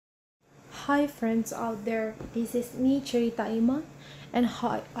Hi friends out there, this is me Cherita Iman, and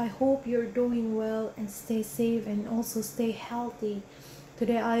I hope you're doing well and stay safe and also stay healthy.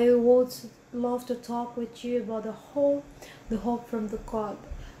 Today I would love to talk with you about the hope from the God,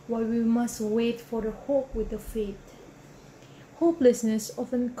 why we must wait for the hope with the faith. Hopelessness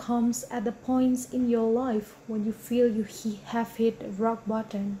often comes at the points in your life when you feel have hit rock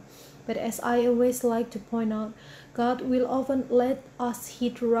bottom. But as I always like to point out, God will often let us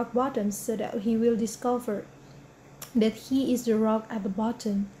hit rock bottom so that He will discover that He is the rock at the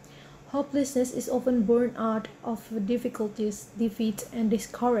bottom. Hopelessness is often born out of difficulties, defeat, and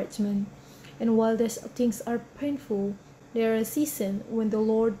discouragement. And while these things are painful, there are a season when the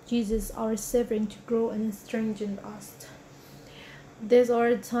Lord Jesus our Savior to grow and strengthen us. These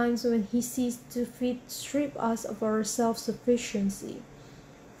are the times when He sees to fit strip us of our self-sufficiency.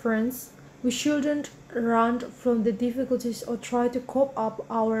 Friends, we shouldn't run from the difficulties or try to cope up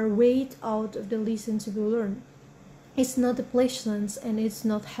our way out of the lessons we learn. It's not pleasant and it's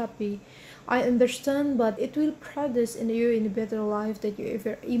not happy. I understand, but it will produce in you in a better life than you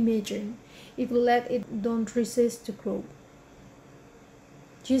ever imagined. If you let it, don't resist to grow.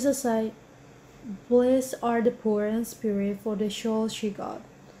 Jesus said, "Blessed are the poor in spirit, for they shall see God."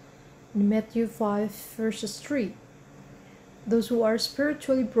 In Matthew 5, verses 3. Those who are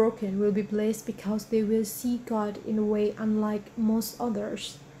spiritually broken will be blessed because they will see God in a way unlike most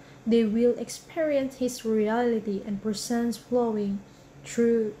others. They will experience His reality and presence flowing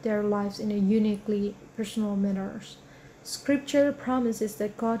through their lives in a uniquely personal manner. Scripture promises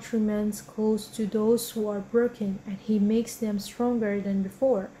that God remains close to those who are broken and He makes them stronger than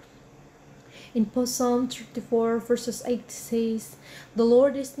before. In Psalm 34 verses 8 says, "The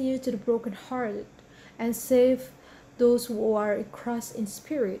Lord is near to the brokenhearted and save those who are crushed in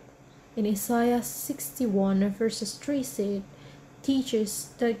spirit." In Isaiah 61 verses 3 said, teaches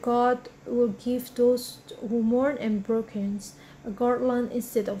that God will give those who mourn and broken a garland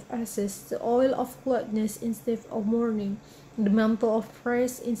instead of ashes, the oil of gladness instead of mourning, the mantle of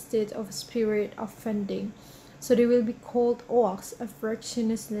praise instead of a spirit of fainting. So they will be called oaks of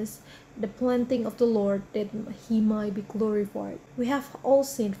righteousness, the planting of the Lord, that He might be glorified. We have all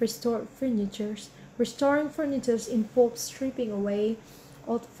seen restored furniture. Restoring furniture involves stripping away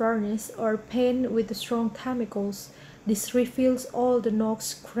old furniture or paint with strong chemicals. This reveals all the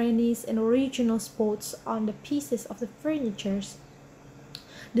nooks, crannies, and original spots on the pieces of the furniture.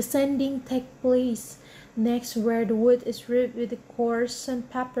 The sanding takes place next, where the wood is rubbed with coarse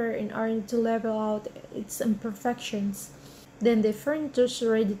sandpaper in order to level out its imperfections. Then the furniture is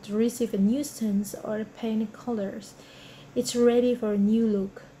ready to receive a new scent or paint colors. It's ready for a new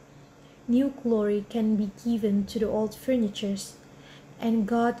look. New glory can be given to the old furniture, and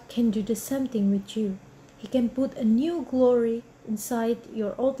God can do the same thing with you. He can put a new glory inside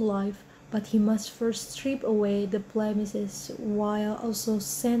your old life, but He must first strip away the blemishes while also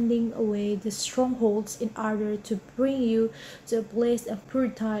sanding away the strongholds in order to bring you to a place of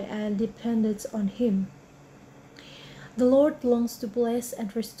purity and dependence on Him. The Lord longs to bless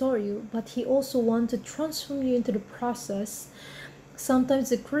and restore you, but He also wants to transform you into the process. Sometimes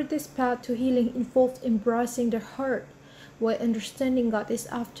the greatest path to healing involves embracing the hurt, while understanding God is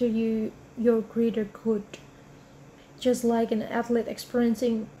after you your greater good. Just like an athlete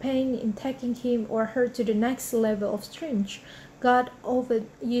experiencing pain in taking him or her to the next level of strength, God often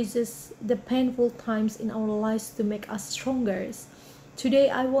uses the painful times in our lives to make us stronger. Today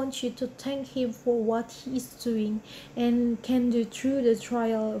I want you to thank Him for what He is doing and can do through the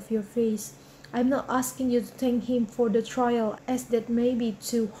trial of your faith. I'm not asking you to thank Him for the trial, as that may be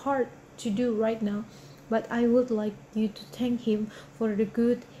too hard to do right now, but I would like you to thank Him for the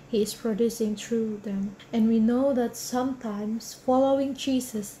good He is producing through them. And we know that sometimes following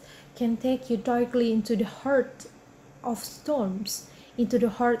Jesus can take you directly into the heart of storms, into the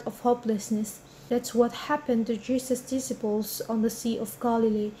heart of hopelessness. That's what happened to Jesus' disciples on the Sea of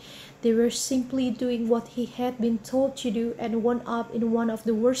Galilee. They were simply doing what He had been told to do and wound up in one of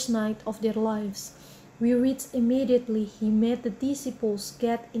the worst nights of their lives. We read immediately He made the disciples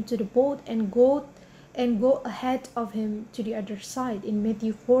get into the boat and go ahead of Him to the other side in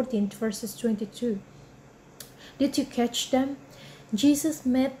Matthew 14 verses 22. Did you catch them? Jesus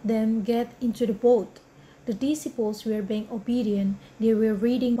made them get into the boat. The disciples were being obedient. They were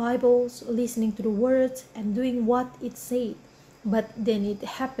reading Bibles, listening to the words, and doing what it said. But then it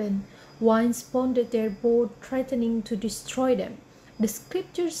happened. Winds pounded their boat, threatening to destroy them. The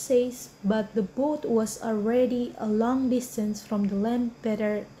scripture says, "But the boat was already a long distance from the land,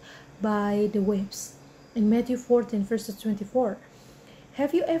 battered by the waves." In Matthew 14, verses 24.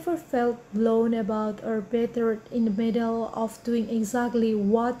 Have you ever felt blown about or battered in the middle of doing exactly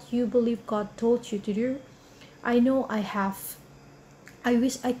what you believe God told you to do? I know I have. I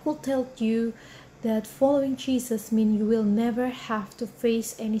wish I could tell you that following Jesus means you will never have to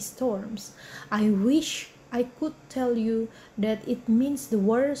face any storms. I wish I could tell you that it means the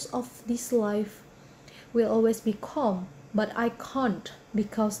waters of this life will always be calm, but I can't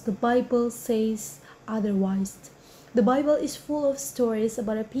because the Bible says otherwise. The Bible is full of stories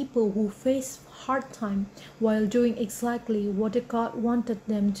about a people who faced hard time while doing exactly what God wanted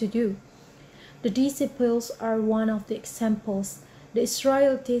them to do. The disciples are one of the examples. The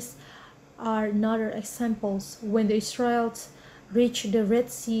Israelites are another examples. When the Israelites reached the Red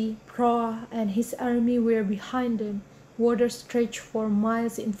Sea, Pharaoh and his army were behind them. Water stretched for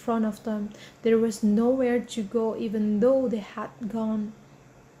miles in front of them. There was nowhere to go even though they had gone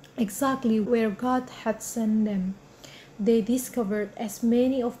exactly where God had sent them. They discovered, as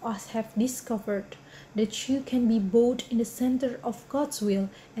many of us have discovered, that you can be both in the center of God's will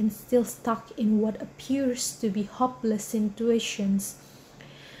and still stuck in what appears to be hopeless situations.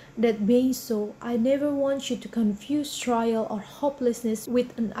 That being so, I never want you to confuse trial or hopelessness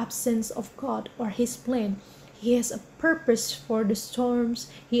with an absence of God or His plan. He has a purpose for the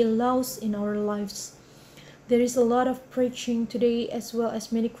storms He allows in our lives. There is a lot of preaching today, as well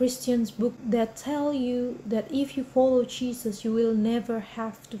as many Christians books that tell you that if you follow Jesus, you will never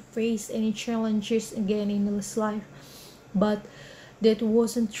have to face any challenges again in this life. But that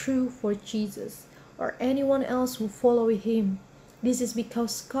wasn't true for Jesus or anyone else who followed him. This is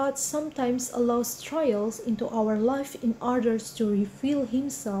because God sometimes allows trials into our life in order to reveal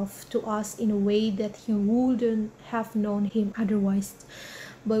himself to us in a way that he wouldn't have known him otherwise.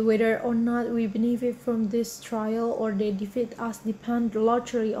 But whether or not we benefit from this trial or they defeat us depend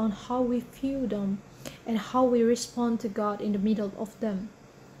largely on how we view them and how we respond to God in the middle of them.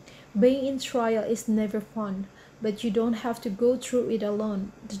 Being in trial is never fun, but you don't have to go through it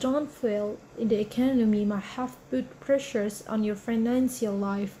alone. The downfall in the economy might have put pressures on your financial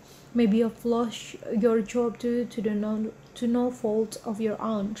life. Maybe you've lost your job due to no fault of your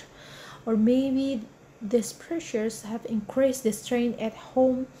own. Or maybe these pressures have increased the strain at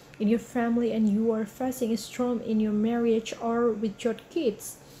home, in your family, and you are facing a storm in your marriage or with your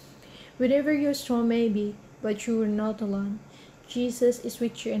kids. Whatever your storm may be, but you are not alone. Jesus is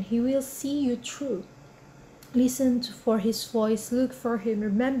with you and he will see you through. Listen for his voice, look for him.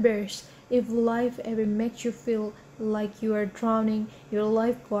 Remember, if life ever makes you feel like you are drowning, your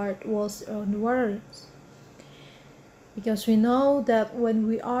lifeguard was on the waters. Because we know that when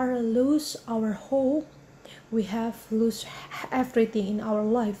we are lose our hope, we have lose everything in our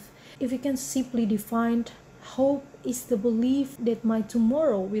life. If we can simply define hope is the belief that my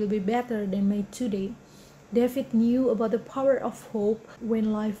tomorrow will be better than my today. David knew about the power of hope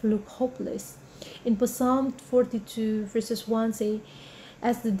when life looked hopeless. In Psalm 42 verses 1 say,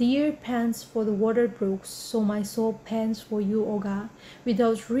 "As the deer pants for the water brooks, so my soul pants for you, O God."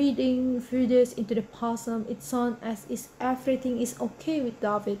 Without reading further into the psalm, it sounds as if everything is okay with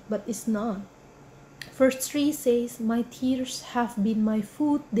David, but it's not. Verse 3 says, "My tears have been my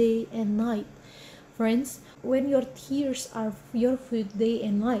food day and night." Friends, when your tears are your food day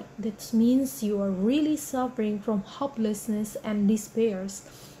and night, that means you are really suffering from hopelessness and despair.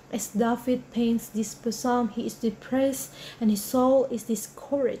 As David paints this psalm, he is depressed and his soul is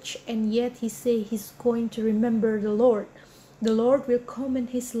discouraged, and yet he says he's going to remember the Lord. The Lord will comment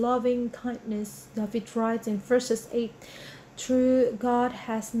his loving kindness. David writes in verses 8, "True, God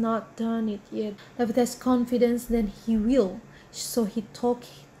has not done it yet." David has confidence that he will, so he talks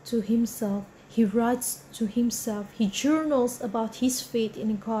to himself. He writes to himself. He journals about his faith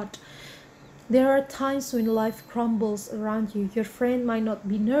in God. There are times when life crumbles around you. Your friend might not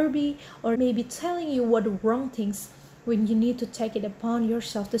be nervy or maybe telling you what the wrong things when you need to take it upon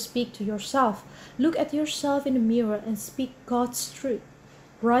yourself to speak to yourself. Look at yourself in the mirror and speak God's truth.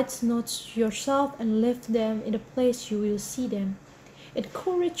 Write notes to yourself and leave them in the place you will see them.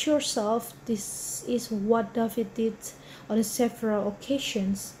 Encourage yourself. This is what David did on several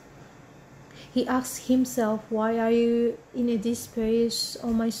occasions. He asked himself, "Why are you in a despair,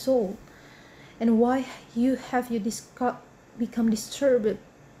 O my soul? And why have you become disturbed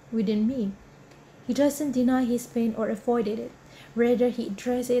within me?" He doesn't deny his pain or avoided it. Rather, he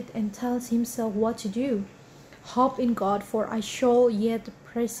addresses it and tells himself what to do. "Hope in God, for I shall yet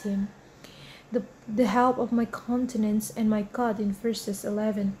praise him, the help of my countenance and my God," in verses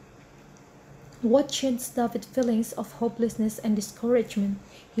 11. What changed David's feelings of hopelessness and discouragement?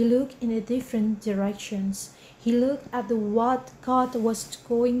 He looked in a different directions. He looked at what God was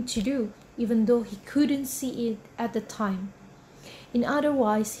going to do, even though he couldn't see it at the time. In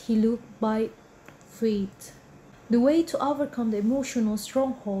otherwise, he looked by faith. The way to overcome the emotional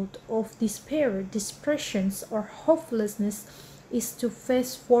stronghold of despair, depressions, or hopelessness is to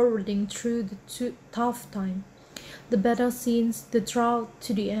face forwarding through the tough time, the battle scenes, the drought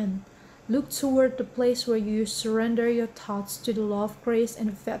to the end. Look toward the place where you surrender your thoughts to the love, grace,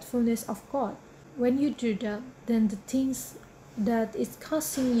 and faithfulness of God. When you do that, then the things that is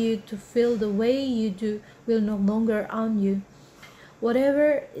causing you to feel the way you do will no longer own you.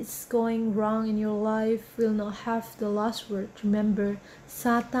 Whatever is going wrong in your life will not have the last word. Remember,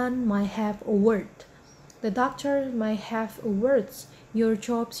 Satan might have a word. The doctor might have a words. Your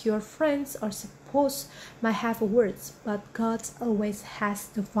jobs, your friends, or suppose might have a words, but God always has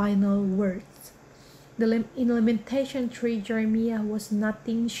the final words. In Lamentation 3, Jeremiah was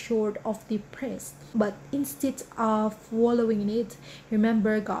nothing short of depressed, but instead of wallowing in it,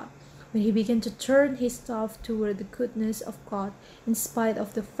 remember God. When he began to turn his thoughts toward the goodness of God, in spite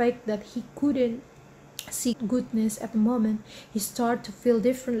of the fact that he couldn't see goodness at the moment, he started to feel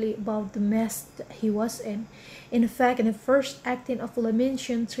differently about the mess that he was in. In fact, in the first acting of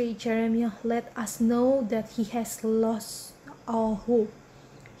Lamentation 3, Jeremiah let us know that he has lost all hope.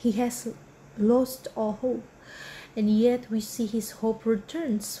 He has lost all hope. And yet we see his hope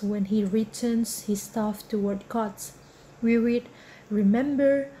returns when he returns his thoughts toward God. We read,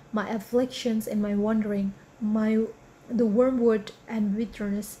 "Remember my afflictions and my wandering, the wormwood and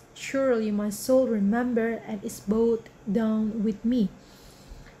bitterness. Surely my soul remember and is bowed down with me.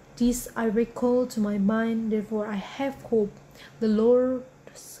 This I recall to my mind, therefore I have hope. The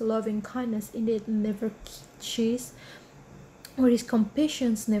Lord's loving kindness indeed never ceases, or his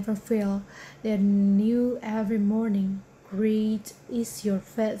compassions never fail. They are new every morning. Great is your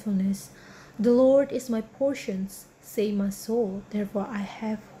faithfulness. The Lord is my portion, say my soul, therefore I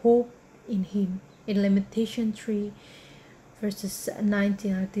have hope in him." In Lamentation 3, verses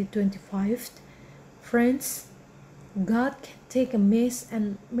 19 to 25. Friends, God can take a mess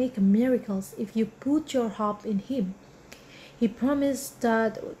and make miracles if you put your hope in him. He promised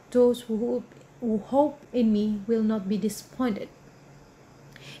that those who hope in me will not be disappointed.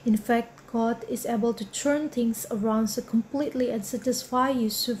 In fact, God is able to turn things around so completely and satisfy you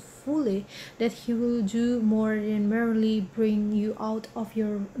so fully that he will do more than merely bring you out of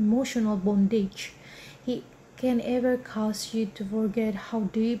your emotional bondage. He can ever cause you to forget how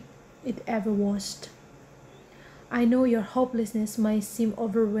deep it ever was. I know your hopelessness might seem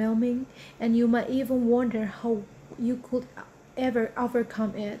overwhelming, and you might even wonder how you could ever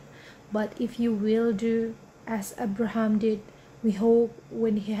overcome it. But if you will do as Abraham did, we hope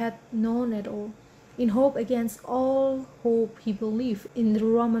when he had known it all. In hope against all hope he believed. In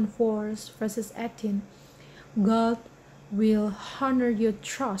Romans 4 verses 18, God will honor your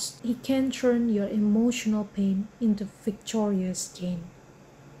trust. He can turn your emotional pain into victorious gain.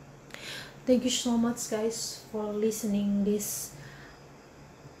 Thank you so much guys for listening this,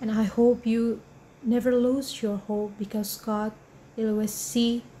 and I hope you never lose your hope, because God will always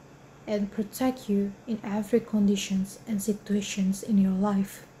see and protect you in every conditions and situations in your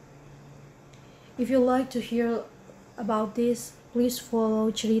life. If you like to hear about this, please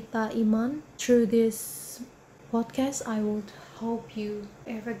follow Cerita Iman through this podcast. I would hope you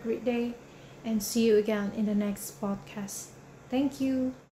have a great day and see you again in the next podcast. Thank you.